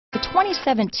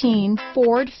2017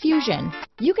 Ford Fusion.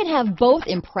 You can have both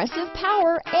impressive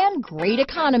power and great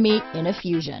economy in a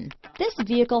Fusion. This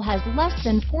vehicle has less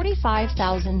than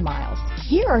 45,000 miles.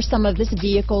 Here are some of this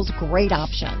vehicle's great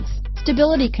options: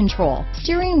 stability control,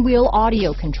 steering wheel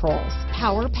audio controls,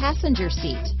 power passenger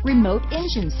seat, remote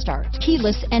engine start,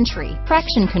 keyless entry,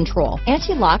 traction control,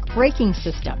 anti-lock braking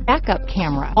system, backup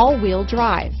camera, all-wheel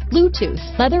drive, Bluetooth,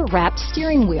 leather-wrapped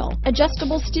steering wheel,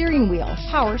 adjustable steering wheel,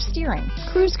 power steering,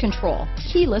 cruise control,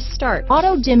 keyless start,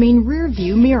 auto-dimming rear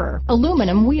view mirror,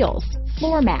 aluminum wheels,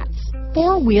 floor mats,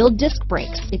 four-wheel disc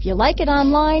brakes. If you like it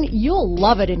online, you'll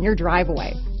love it in your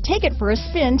driveway. Take it for a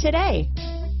spin today.